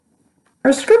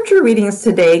Our scripture readings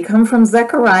today come from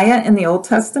Zechariah in the Old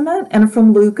Testament and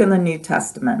from Luke in the New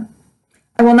Testament.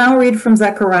 I will now read from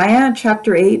Zechariah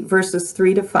chapter 8, verses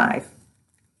 3 to 5.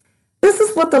 This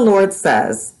is what the Lord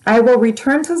says: I will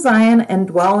return to Zion and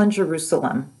dwell in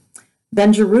Jerusalem.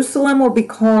 Then Jerusalem will be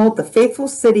called the faithful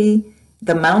city,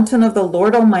 the mountain of the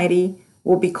Lord Almighty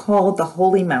will be called the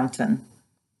holy mountain.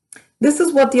 This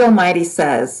is what the Almighty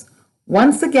says: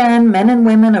 once again, men and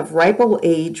women of ripe old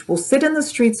age will sit in the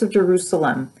streets of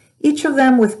Jerusalem, each of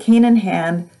them with cane in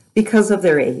hand because of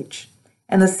their age.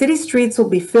 And the city streets will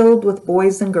be filled with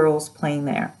boys and girls playing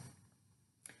there.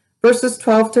 Verses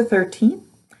 12 to 13.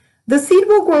 The seed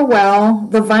will grow well,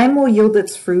 the vine will yield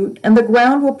its fruit, and the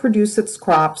ground will produce its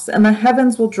crops, and the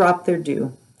heavens will drop their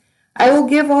dew. I will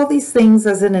give all these things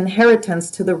as an inheritance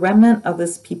to the remnant of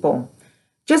this people.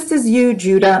 Just as you,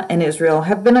 Judah and Israel,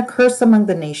 have been a curse among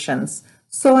the nations,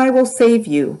 so I will save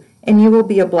you, and you will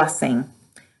be a blessing.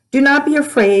 Do not be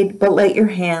afraid, but let your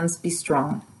hands be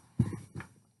strong.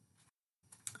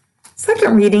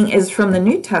 Second reading is from the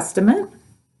New Testament,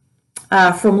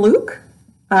 from Luke,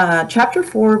 chapter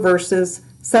 4, verses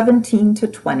 17 to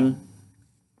 20.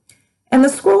 And the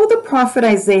scroll of the prophet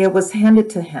Isaiah was handed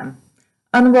to him.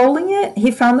 Unrolling it,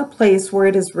 he found the place where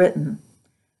it is written,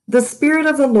 The Spirit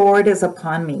of the Lord is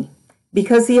upon me,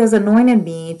 because he has anointed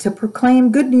me to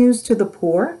proclaim good news to the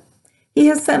poor. He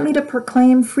has sent me to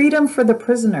proclaim freedom for the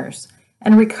prisoners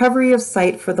and recovery of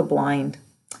sight for the blind,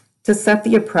 to set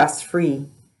the oppressed free,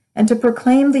 and to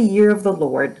proclaim the year of the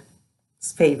Lord's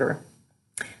favor.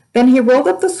 Then he rolled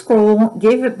up the scroll,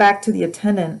 gave it back to the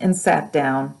attendant, and sat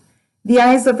down. The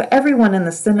eyes of everyone in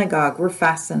the synagogue were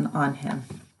fastened on him.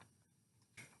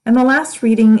 And the last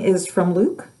reading is from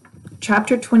Luke,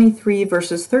 chapter 23,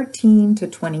 verses 13 to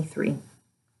 23.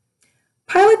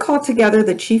 Pilate called together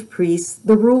the chief priests,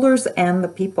 the rulers, and the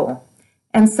people,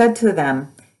 and said to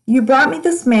them, You brought me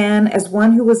this man as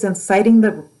one who was inciting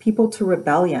the people to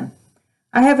rebellion.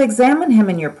 I have examined him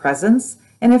in your presence,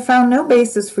 and have found no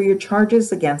basis for your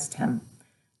charges against him.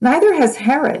 Neither has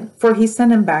Herod, for he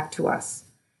sent him back to us.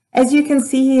 As you can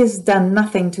see, he has done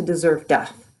nothing to deserve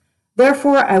death.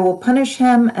 Therefore I will punish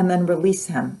him and then release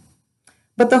him.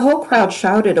 But the whole crowd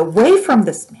shouted, Away from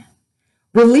this man!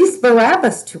 Release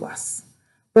Barabbas to us!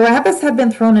 Barabbas had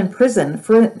been thrown in prison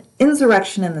for an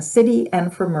insurrection in the city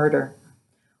and for murder.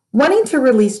 Wanting to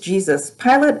release Jesus,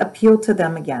 Pilate appealed to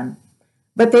them again.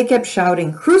 But they kept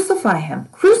shouting, Crucify him!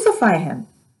 Crucify him!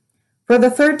 For the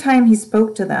third time he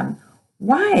spoke to them.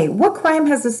 Why? What crime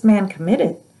has this man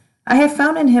committed? I have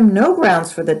found in him no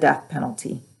grounds for the death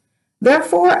penalty.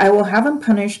 Therefore I will have him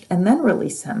punished and then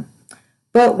release him.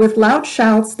 But with loud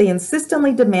shouts they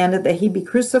insistently demanded that he be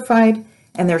crucified,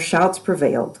 and their shouts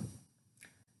prevailed.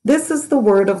 This is the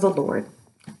word of the Lord.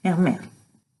 Amen.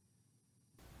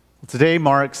 Today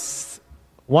marks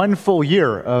one full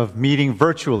year of meeting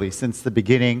virtually since the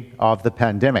beginning of the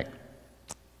pandemic.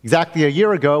 Exactly a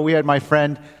year ago, we had my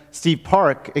friend Steve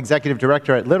Park, Executive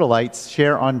Director at Little Lights,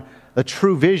 share on the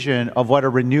true vision of what a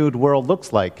renewed world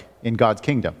looks like in God's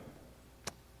kingdom.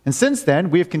 And since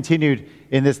then, we have continued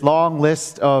in this long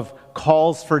list of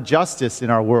calls for justice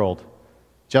in our world.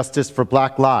 Justice for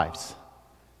Black lives,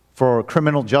 for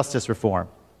criminal justice reform,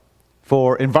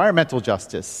 for environmental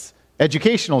justice,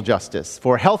 educational justice,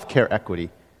 for healthcare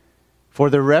equity, for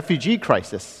the refugee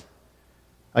crisis,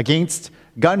 against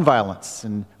gun violence,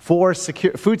 and for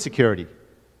food security,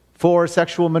 for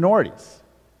sexual minorities.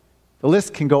 The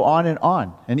list can go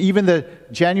on. And even the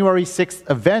January 6th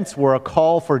events were a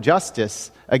call for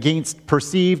justice against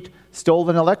perceived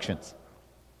stolen elections.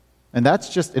 And that's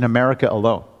just in America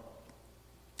alone.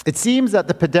 It seems that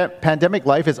the pandemic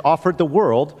life has offered the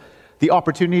world the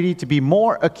opportunity to be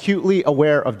more acutely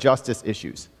aware of justice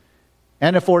issues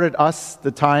and afforded us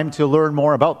the time to learn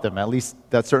more about them. At least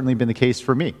that's certainly been the case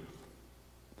for me.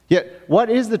 Yet, what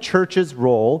is the church's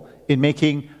role in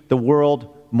making the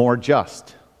world more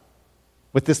just?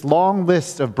 With this long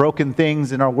list of broken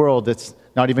things in our world that's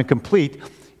not even complete,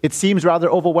 it seems rather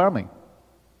overwhelming.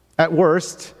 At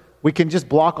worst, we can just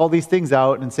block all these things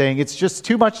out and saying, it's just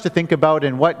too much to think about,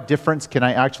 and what difference can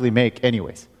I actually make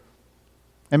anyways?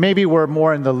 And maybe we're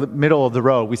more in the middle of the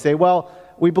road. We say, well,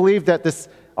 we believe that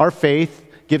our faith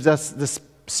gives us this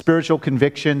spiritual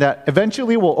conviction that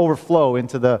eventually will overflow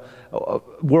into the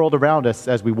world around us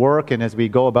as we work and as we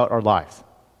go about our lives.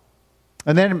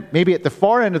 And then maybe at the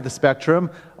far end of the spectrum,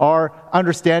 our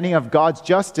understanding of God's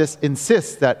justice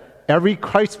insists that every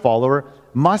Christ follower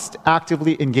must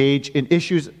actively engage in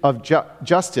issues of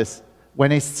justice when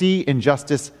they see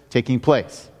injustice taking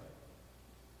place.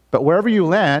 But wherever you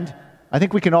land, I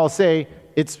think we can all say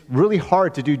it's really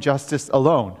hard to do justice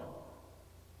alone.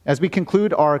 As we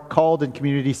conclude our Called and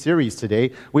Community series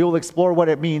today, we will explore what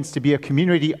it means to be a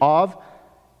community of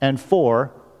and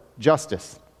for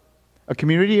justice. A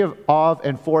community of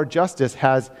and for justice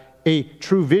has a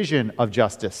true vision of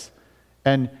justice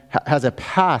and has a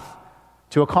path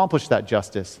to accomplish that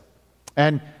justice.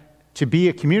 And to be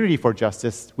a community for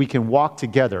justice, we can walk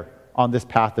together on this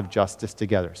path of justice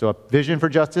together. So a vision for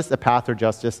justice, a path for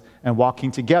justice, and walking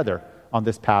together on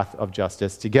this path of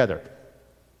justice together.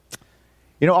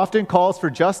 Often calls for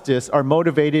justice are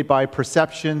motivated by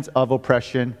perceptions of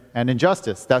oppression and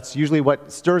injustice. That's usually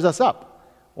what stirs us up.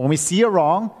 When we see a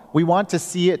wrong, we want to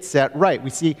see it set right.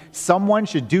 We see someone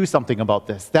should do something about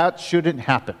this. That shouldn't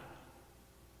happen.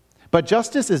 But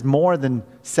justice is more than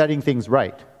setting things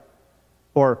right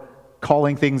or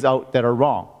calling things out that are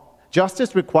wrong.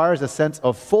 Justice requires a sense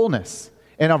of fullness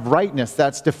and of rightness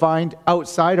that's defined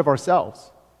outside of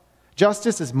ourselves.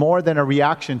 Justice is more than a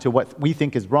reaction to what we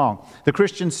think is wrong. The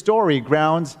Christian story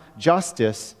grounds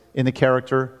justice in the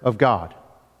character of God.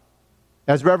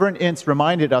 As Reverend Ince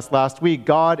reminded us last week,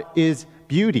 God is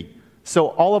beauty. So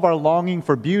all of our longing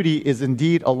for beauty is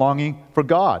indeed a longing for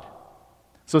God.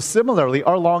 So similarly,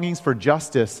 our longings for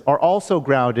justice are also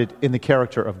grounded in the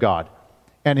character of God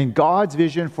and in God's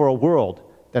vision for a world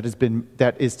that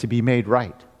is to be made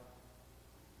right.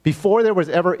 Before there was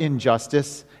ever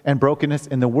injustice and brokenness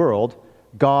in the world,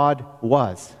 God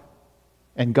was,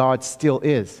 and God still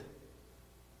is.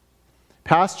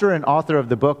 Pastor and author of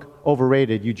the book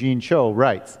Overrated, Eugene Cho,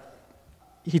 writes,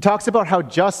 he talks about how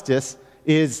justice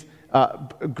is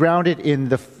grounded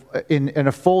in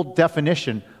a full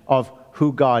definition of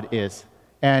who God is,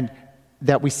 and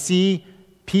that we see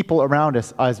people around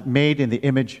us as made in the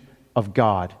image of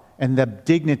God, and the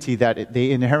dignity that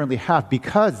they inherently have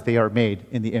because they are made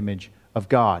in the image of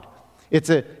God. It's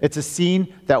a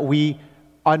scene that we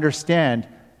understand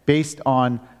based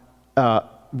on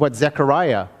what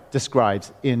Zechariah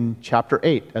describes in chapter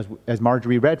 8, as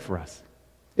Marjorie read for us.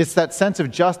 It's that sense of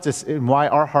justice and why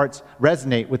our hearts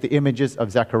resonate with the images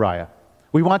of Zechariah.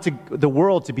 We want the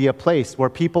world to be a place where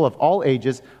people of all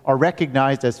ages are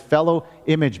recognized as fellow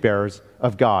image bearers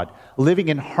of God, living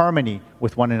in harmony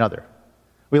with one another.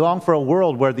 We long for a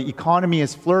world where the economy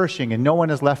is flourishing and no one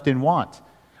is left in want.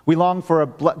 We long for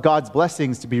God's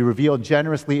blessings to be revealed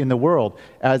generously in the world,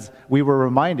 as we were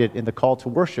reminded in the call to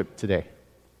worship today.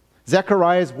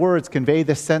 Zechariah's words convey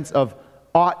this sense of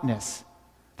oughtness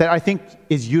that I think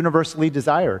is universally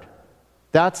desired.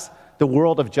 That's the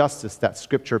world of justice that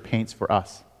Scripture paints for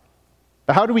us.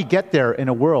 But how do we get there in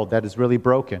a world that is really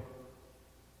broken?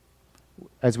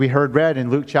 As we heard read in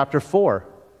Luke chapter 4,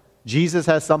 Jesus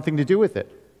has something to do with it.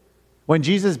 When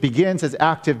Jesus begins his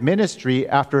active ministry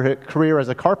after a career as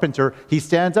a carpenter, he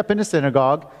stands up in a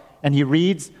synagogue and he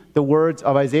reads the words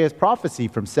of Isaiah's prophecy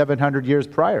from 700 years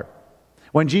prior.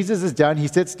 When Jesus is done, he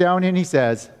sits down and he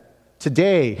says,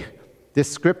 "Today, this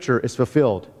scripture is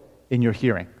fulfilled in your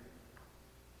hearing."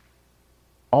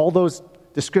 All those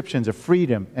descriptions of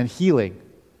freedom and healing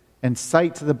and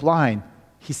sight to the blind,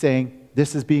 he's saying,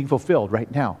 this is being fulfilled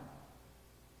right now.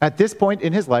 At this point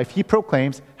in his life, he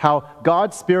proclaims how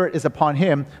God's Spirit is upon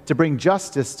him to bring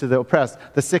justice to the oppressed,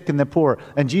 the sick, and the poor.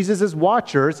 And Jesus'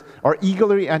 watchers are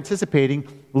eagerly anticipating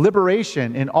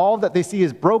liberation in all that they see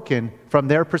is broken from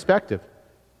their perspective.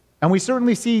 And we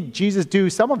certainly see Jesus do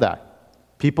some of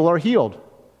that. People are healed.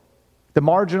 The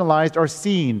marginalized are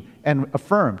seen and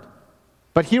affirmed.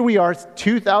 But here we are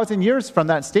 2,000 years from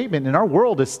that statement, and our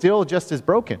world is still just as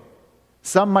broken.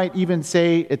 Some might even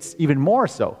say it's even more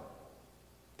so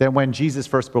than when Jesus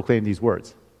first proclaimed these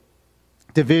words.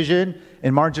 Division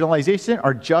and marginalization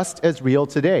are just as real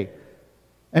today.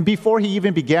 And before he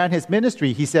even began his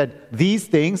ministry, he said these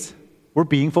things were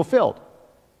being fulfilled.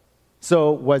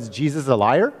 So was Jesus a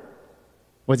liar?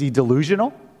 Was he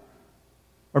delusional?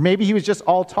 Or maybe he was just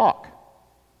all talk.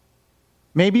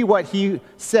 Maybe what he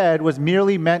said was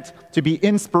merely meant to be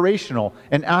inspirational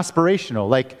and aspirational,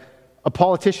 like a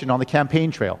politician on the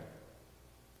campaign trail.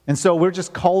 And so we're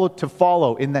just called to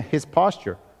follow in his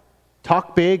posture.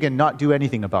 Talk big and not do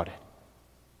anything about it.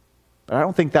 But I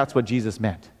don't think that's what Jesus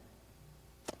meant.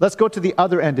 Let's go to the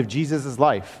other end of Jesus'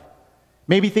 life.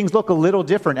 Maybe things look a little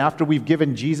different after we've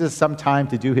given Jesus some time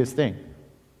to do his thing.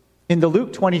 In the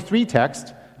Luke 23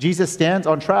 text, Jesus stands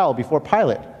on trial before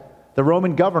Pilate, the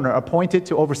Roman governor appointed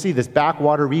to oversee this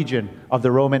backwater region of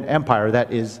the Roman Empire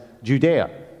that is Judea.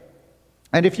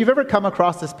 And if you've ever come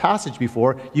across this passage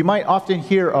before, you might often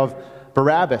hear of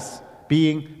Barabbas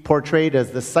being portrayed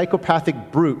as the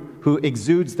psychopathic brute who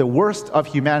exudes the worst of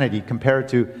humanity compared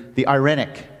to the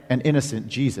ironic and innocent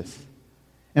Jesus.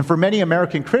 And for many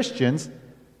American Christians,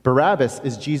 Barabbas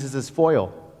is Jesus'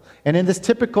 foil. And in this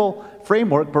typical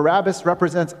framework, Barabbas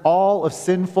represents all of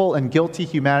sinful and guilty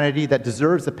humanity that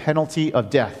deserves the penalty of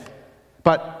death.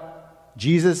 But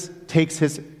Jesus takes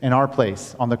his in our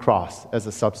place on the cross as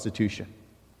a substitution.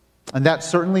 And that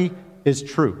certainly is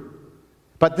true.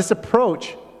 But this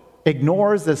approach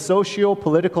ignores the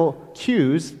socio-political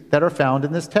cues that are found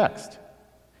in this text.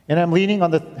 And I'm leaning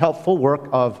on the helpful work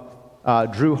of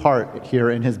Drew Hart here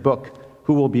in his book,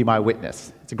 Who Will Be My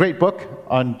Witness? It's a great book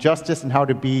on justice and how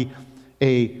to be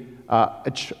a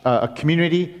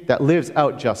community that lives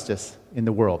out justice in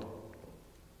the world.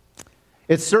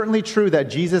 It's certainly true that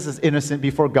Jesus is innocent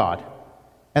before God,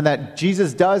 and that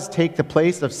Jesus does take the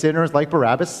place of sinners like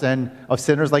Barabbas and of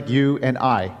sinners like you and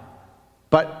I.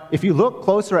 But if you look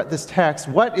closer at this text,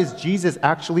 what is Jesus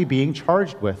actually being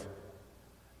charged with?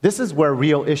 This is where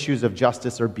real issues of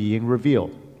justice are being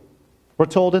revealed. We're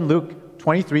told in Luke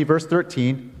 23, verse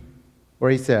 13,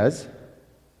 where he says,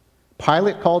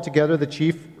 Pilate called together the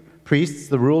chief priests,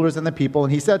 the rulers, and the people,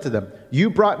 and he said to them, "You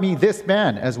brought me this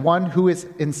man as one who is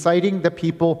inciting the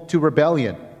people to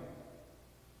rebellion."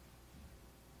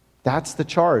 That's the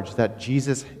charge that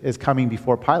Jesus is coming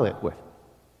before Pilate with.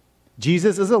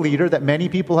 Jesus is a leader that many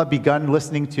people have begun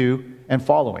listening to and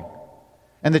following.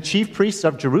 And the chief priests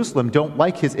of Jerusalem don't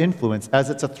like his influence, as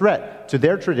it's a threat to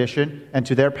their tradition and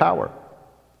to their power.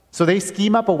 So they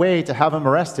scheme up a way to have him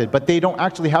arrested, but they don't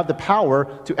actually have the power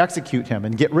to execute him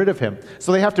and get rid of him.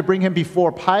 So they have to bring him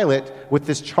before Pilate with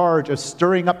this charge of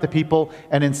stirring up the people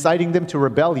and inciting them to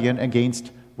rebellion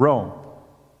against Rome.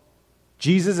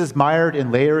 Jesus is mired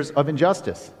in layers of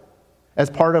injustice. As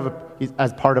part of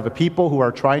a people who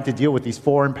are trying to deal with these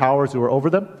foreign powers who are over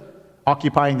them,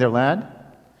 occupying their land,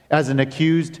 as an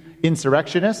accused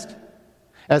insurrectionist,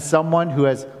 as someone who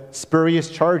has spurious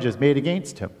charges made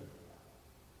against him.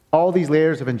 All these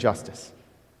layers of injustice.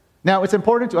 Now, it's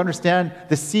important to understand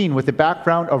the scene with the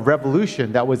background of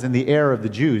revolution that was in the air of the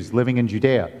Jews living in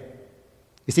Judea.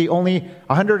 You see, only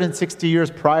 160 years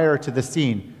prior to the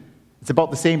scene, it's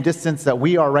about the same distance that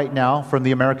we are right now from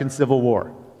the American Civil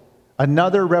War.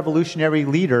 Another revolutionary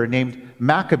leader named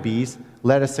Maccabees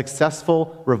led a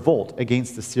successful revolt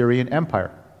against the Syrian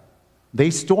Empire. They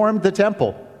stormed the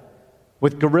temple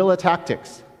with guerrilla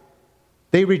tactics.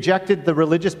 They rejected the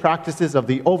religious practices of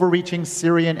the overreaching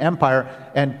Syrian Empire,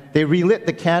 and they relit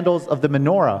the candles of the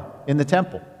menorah in the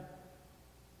temple.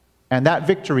 And that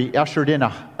victory ushered in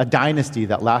a dynasty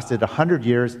that lasted 100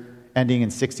 years, ending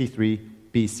in 63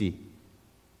 BC.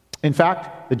 In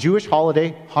fact, the Jewish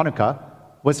holiday, Hanukkah,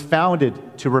 was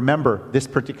founded to remember this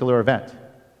particular event.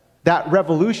 That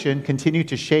revolution continued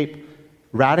to shape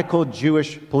radical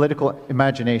Jewish political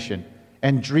imagination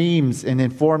and dreams and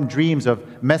informed dreams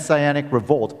of messianic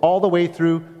revolt all the way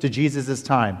through to Jesus'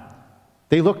 time.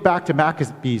 They look back to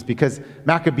Maccabees because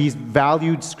Maccabees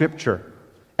valued Scripture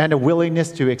and a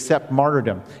willingness to accept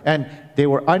martyrdom, and they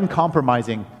were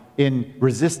uncompromising in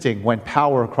resisting when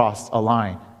power crossed a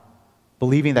line,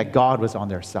 believing that God was on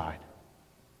their side.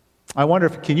 I wonder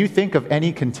can you think of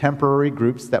any contemporary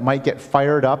groups that might get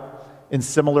fired up in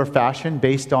similar fashion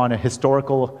based on a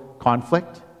historical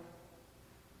conflict?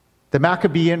 The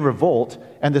Maccabean revolt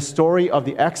and the story of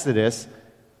the Exodus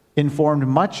informed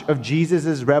much of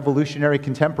Jesus' revolutionary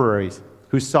contemporaries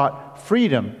who sought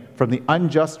freedom from the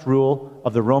unjust rule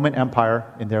of the Roman Empire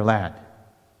in their land.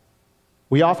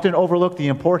 We often overlook the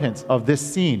importance of this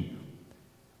scene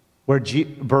where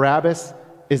Barabbas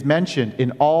is mentioned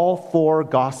in all four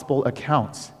gospel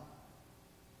accounts.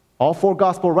 All four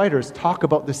gospel writers talk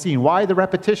about the scene. Why the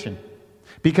repetition?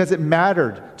 Because it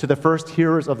mattered to the first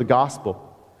hearers of the gospel.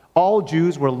 All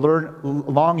Jews were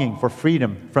longing for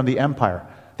freedom from the empire.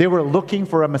 They were looking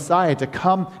for a Messiah to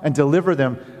come and deliver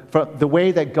them from the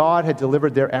way that God had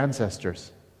delivered their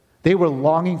ancestors. They were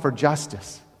longing for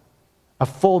justice, a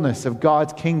fullness of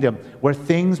God's kingdom where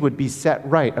things would be set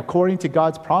right according to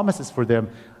God's promises for them,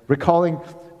 recalling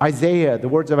Isaiah, the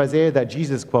words of Isaiah that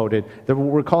Jesus quoted,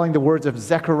 recalling the words of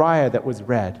Zechariah that was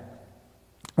read.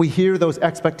 We hear those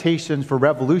expectations for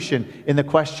revolution in the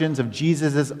questions of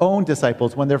Jesus' own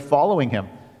disciples when they're following him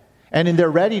and in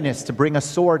their readiness to bring a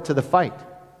sword to the fight.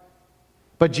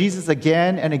 But Jesus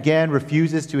again and again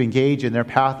refuses to engage in their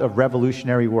path of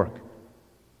revolutionary work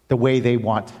the way they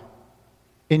want.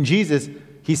 In Jesus,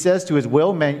 he says to his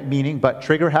well-meaning but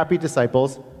trigger-happy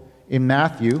disciples in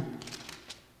Matthew,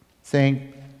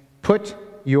 saying, "Put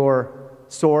your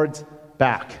swords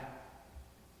back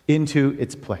into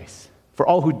its place. For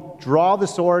all who draw the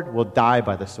sword will die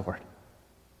by the sword."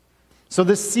 So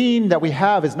this scene that we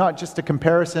have is not just a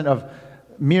comparison of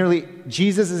merely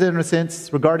Jesus'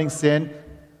 innocence regarding sin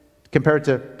compared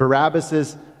to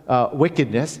Barabbas'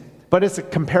 wickedness, but it's a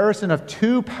comparison of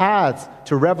two paths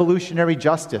to revolutionary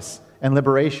justice and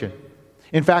liberation.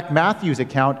 In fact, Matthew's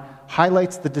account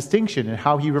highlights the distinction in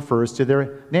how he refers to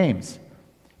their names.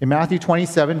 In Matthew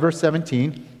 27, verse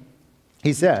 17,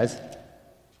 he says,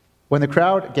 "When the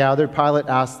crowd gathered, Pilate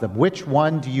asked them, 'Which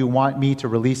one do you want me to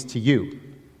release to you?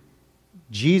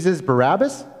 Jesus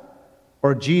Barabbas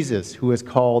or Jesus who is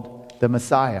called the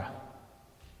Messiah?'"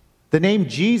 The name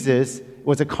Jesus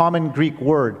was a common Greek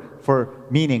word for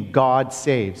meaning God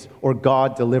saves or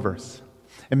God delivers.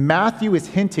 And Matthew is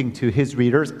hinting to his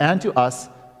readers and to us,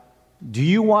 do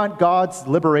you want God's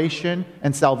liberation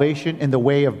and salvation in the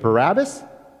way of Barabbas?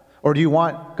 Or do you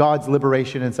want God's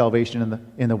liberation and salvation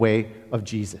in the way of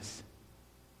Jesus?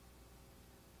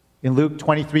 In Luke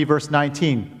 23, verse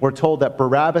 19, we're told that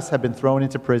Barabbas had been thrown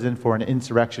into prison for an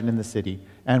insurrection in the city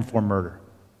and for murder.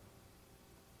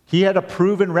 He had a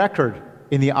proven record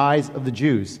in the eyes of the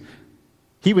Jews.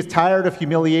 He was tired of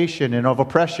humiliation and of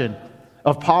oppression,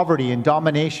 of poverty and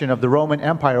domination of the Roman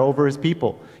Empire over his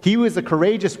people. He was a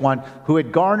courageous one who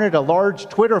had garnered a large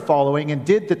Twitter following and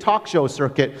did the talk show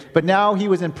circuit, but now he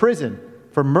was in prison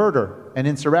for murder and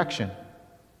insurrection.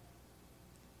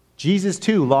 Jesus,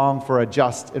 too, longed for a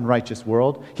just and righteous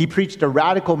world. He preached a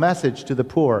radical message to the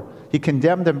poor. He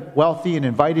condemned the wealthy and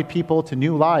invited people to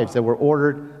new lives that were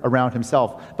ordered around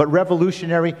himself. But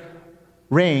revolutionary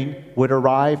reign would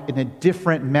arrive in a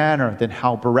different manner than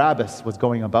how Barabbas was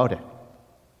going about it.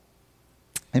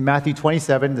 In Matthew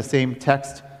 27, the same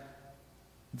text,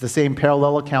 the same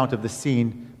parallel account of the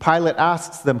scene, Pilate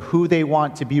asks them who they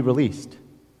want to be released.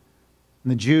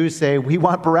 And the Jews say, "We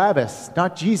want Barabbas,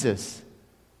 not Jesus."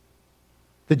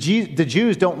 The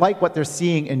Jews don't like what they're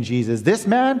seeing in Jesus. This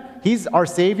man, he's our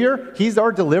Savior, he's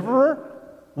our deliverer.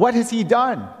 What has he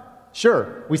done?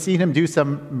 Sure, we've seen him do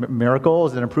some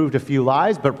miracles and improved a few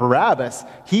lives, but Barabbas,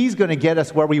 he's going to get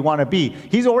us where we want to be.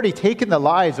 He's already taken the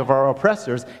lives of our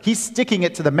oppressors. He's sticking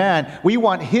it to the man. We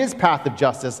want his path of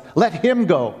justice. Let him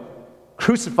go.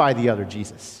 Crucify the other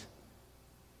Jesus.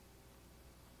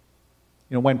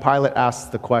 You know, when Pilate asks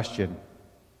the question,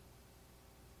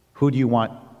 who do you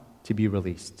want to be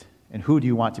released? And who do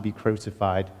you want to be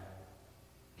crucified?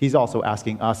 He's also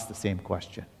asking us the same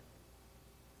question.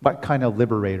 What kind of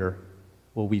liberator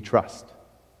will we trust?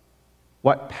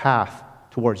 What path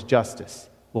towards justice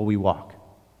will we walk?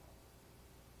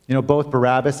 You know, both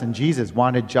Barabbas and Jesus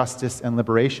wanted justice and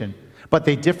liberation, but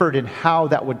they differed in how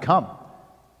that would come.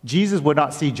 Jesus would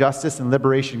not see justice and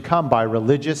liberation come by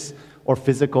religious or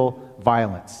physical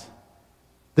violence.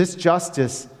 This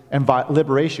justice and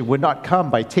liberation would not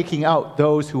come by taking out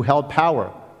those who held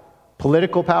power,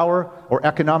 political power or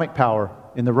economic power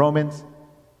in the Romans,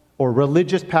 or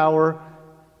religious power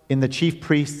in the chief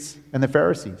priests and the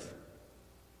Pharisees.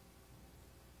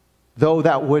 Though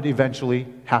that would eventually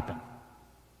happen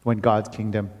when God's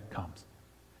kingdom comes.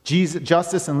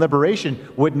 Justice and liberation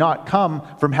would not come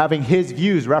from having his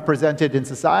views represented in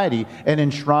society and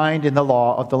enshrined in the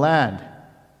law of the land.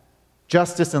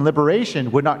 Justice and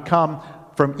liberation would not come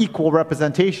from equal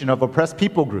representation of oppressed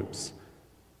people groups,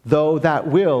 though that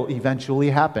will eventually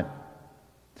happen.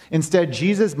 Instead,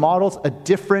 Jesus models a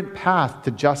different path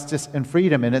to justice and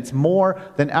freedom, and it's more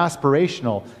than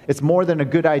aspirational. It's more than a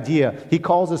good idea. He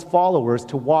calls his followers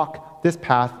to walk this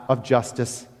path of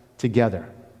justice together.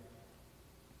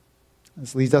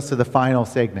 This leads us to the final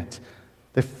segment.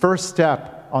 The first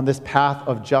step on this path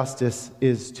of justice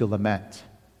is to lament.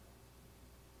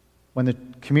 When the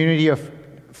community of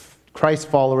Christ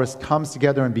followers comes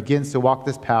together and begins to walk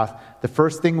this path, the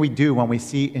first thing we do when we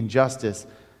see injustice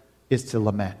is to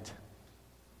lament.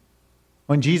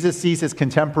 When Jesus sees his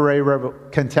contemporary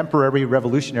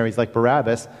revolutionaries like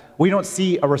Barabbas, we don't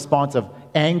see a response of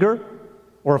anger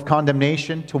or of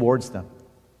condemnation towards them.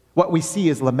 What we see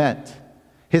is lament.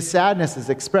 His sadness is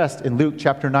expressed in Luke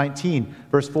chapter 19,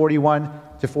 verse 41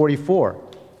 to 44,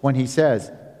 when he says,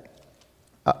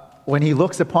 when he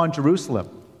looks upon Jerusalem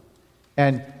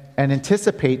and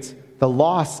anticipates the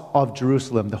loss of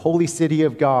Jerusalem, the holy city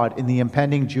of God, in the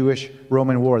impending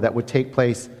Jewish-Roman war that would take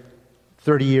place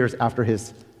 30 years after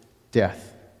his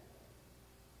death.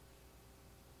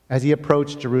 As he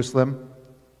approached Jerusalem,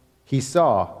 he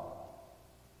saw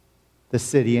the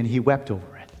city and he wept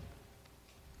over it.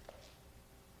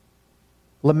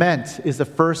 Lament is the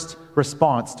first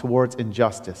response towards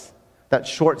injustice that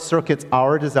short-circuits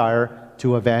our desire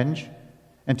to avenge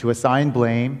and to assign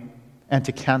blame and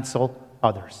to cancel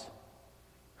others.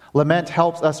 Lament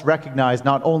helps us recognize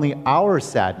not only our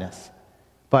sadness,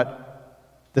 but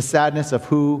the sadness of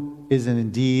who is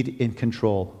indeed in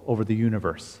control over the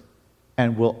universe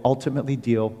and will ultimately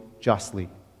deal justly.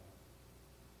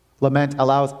 Lament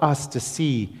allows us to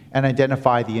see and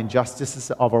identify the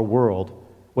injustices of our world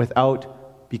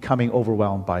without becoming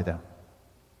overwhelmed by them.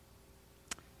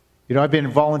 You know, I've been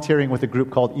volunteering with a group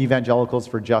called Evangelicals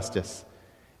for Justice.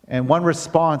 And one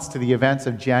response to the events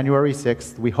of January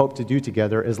 6th we hope to do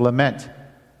together is lament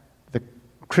the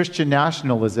Christian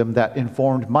nationalism that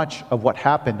informed much of what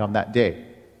happened on that day.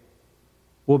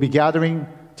 We'll be gathering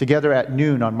together at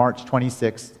noon on March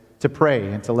 26th to pray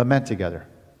and to lament together.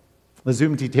 The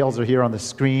Zoom details are here on the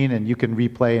screen, and you can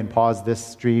replay and pause this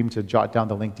stream to jot down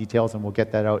the link details, and we'll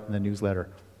get that out in the newsletter.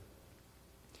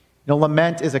 You know,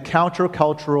 lament is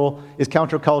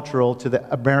countercultural to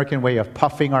the American way of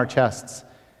puffing our chests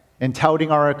and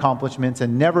touting our accomplishments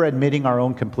and never admitting our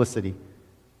own complicity.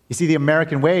 You see, the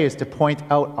American way is to point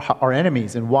out our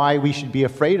enemies and why we should be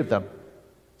afraid of them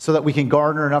so that we can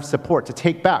garner enough support to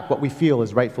take back what we feel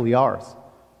is rightfully ours.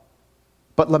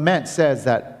 But lament says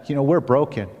that, you know, we're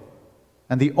broken.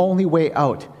 And the only way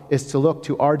out is to look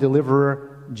to our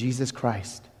deliverer, Jesus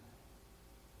Christ.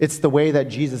 It's the way that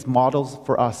Jesus models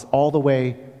for us all the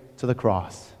way to the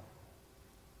cross.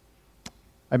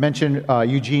 I mentioned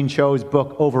Eugene Cho's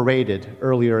book, Overrated,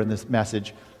 earlier in this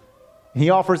message. He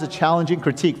offers a challenging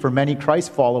critique for many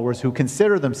Christ followers who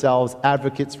consider themselves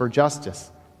advocates for justice.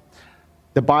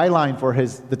 The byline for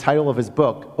the title of his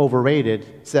book,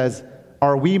 Overrated, says,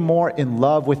 "Are we more in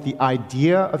love with the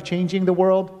idea of changing the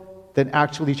world than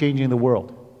actually changing the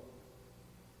world?"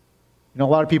 You know, a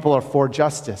lot of people are for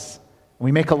justice.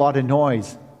 We make a lot of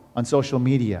noise on social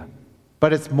media.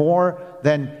 But it's more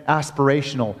than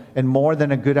aspirational and more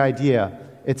than a good idea.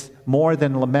 It's more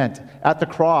than lament. At the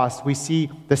cross, we see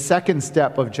the second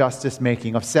step of justice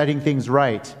making, of setting things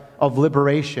right, of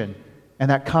liberation,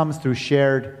 and that comes through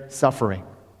shared suffering.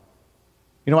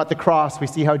 You know, at the cross, we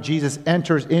see how Jesus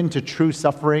enters into true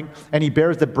suffering, and he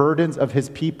bears the burdens of his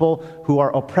people who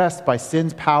are oppressed by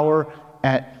sin's power,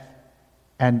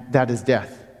 and that is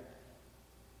death.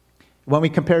 When we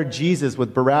compare Jesus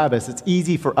with Barabbas, it's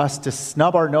easy for us to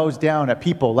snub our nose down at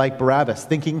people like Barabbas,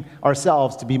 thinking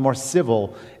ourselves to be more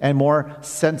civil and more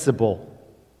sensible.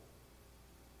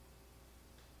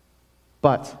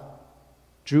 But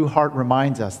Drew Hart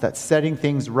reminds us that setting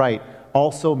things right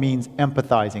also means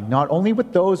empathizing, not only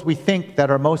with those we think that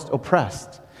are most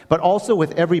oppressed, but also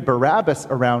with every Barabbas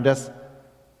around us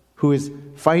who is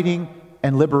fighting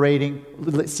and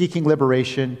seeking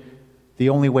liberation the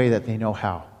only way that they know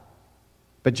how.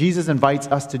 But Jesus invites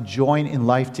us to join in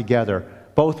life together,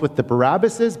 both with the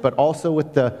Barabbases, but also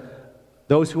with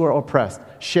those who are oppressed,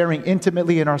 sharing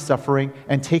intimately in our suffering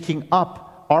and taking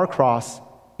up our cross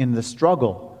in the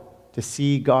struggle to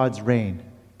see God's reign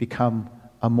become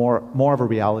more of a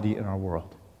reality in our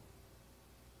world.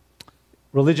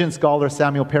 Religion scholar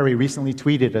Samuel Perry recently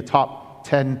tweeted a top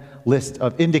 10 list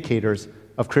of indicators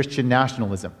of Christian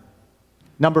nationalism.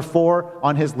 Number 4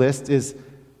 on his list is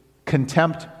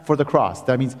contempt for the cross.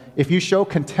 That means if you show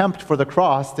contempt for the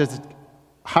cross, there's a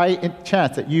high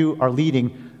chance that you are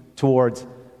leading towards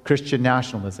Christian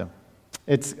nationalism.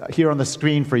 It's here on the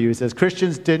screen for you. It says,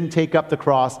 Christians didn't take up the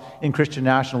cross in Christian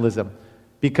nationalism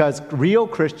because real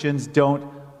Christians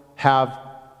don't have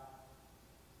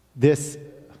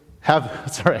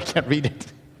sorry, I can't read it.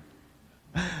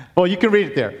 Well, you can read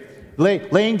it there.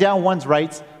 Laying down one's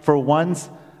rights for one's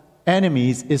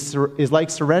enemies is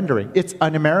like surrendering. It's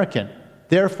un-American.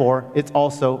 Therefore, it's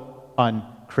also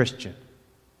un-Christian.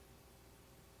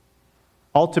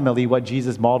 Ultimately, what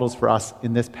Jesus models for us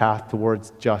in this path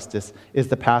towards justice is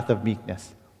the path of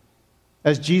meekness.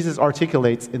 As Jesus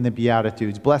articulates in the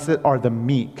Beatitudes, blessed are the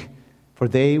meek, for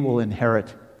they will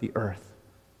inherit the earth.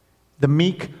 The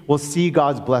meek will see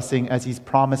God's blessing as he's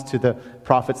promised to the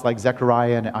prophets like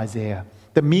Zechariah and Isaiah.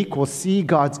 The meek will see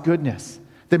God's goodness.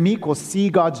 The meek will see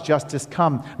God's justice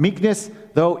come. Meekness,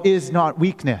 though, is not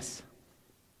weakness.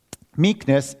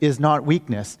 Meekness is not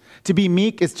weakness. To be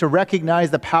meek is to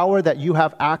recognize the power that you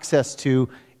have access to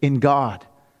in God,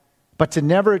 but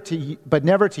never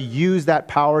to use that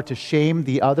power to shame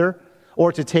the other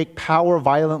or to take power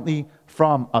violently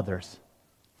from others.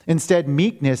 Instead,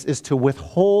 meekness is to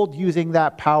withhold using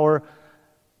that power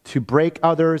to break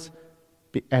others,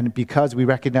 and because we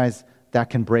recognize that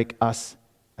can break us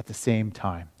at the same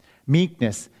time.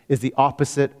 Meekness is the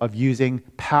opposite of using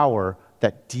power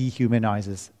that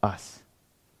dehumanizes us.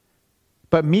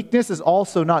 But meekness is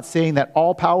also not saying that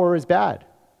all power is bad.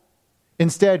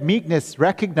 Instead, meekness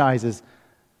recognizes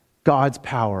God's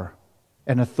power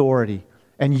and authority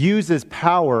and uses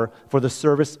power for the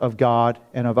service of God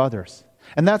and of others.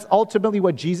 And that's ultimately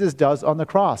what Jesus does on the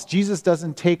cross. Jesus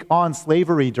doesn't take on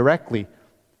slavery directly,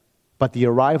 but the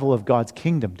arrival of God's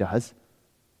kingdom does.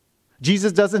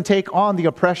 Jesus doesn't take on the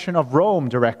oppression of Rome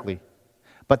directly,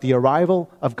 but the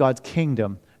arrival of God's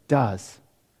kingdom does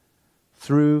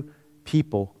through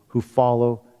people who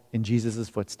follow in Jesus'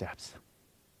 footsteps.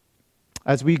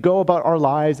 As we go about our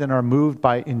lives and are moved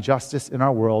by injustice in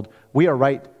our world, we are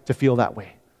right to feel that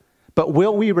way. But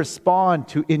will we respond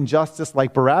to injustice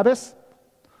like Barabbas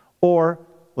or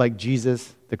like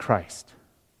Jesus the Christ?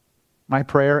 My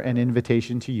prayer and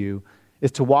invitation to you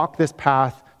is to walk this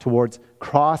path towards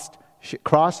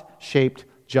cross-shaped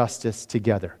justice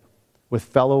together with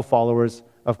fellow followers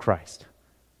of Christ.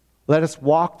 Let us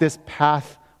walk this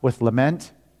path with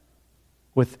lament,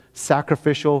 with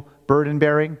sacrificial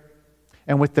burden-bearing,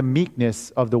 and with the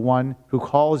meekness of the one who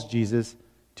calls Jesus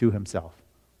to himself.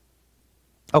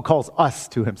 Calls us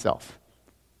to himself.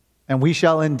 And we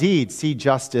shall indeed see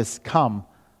justice come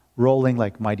rolling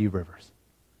like mighty rivers.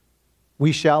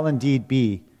 We shall indeed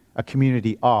be a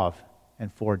community of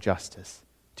and for justice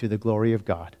to the glory of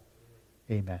God.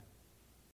 Amen.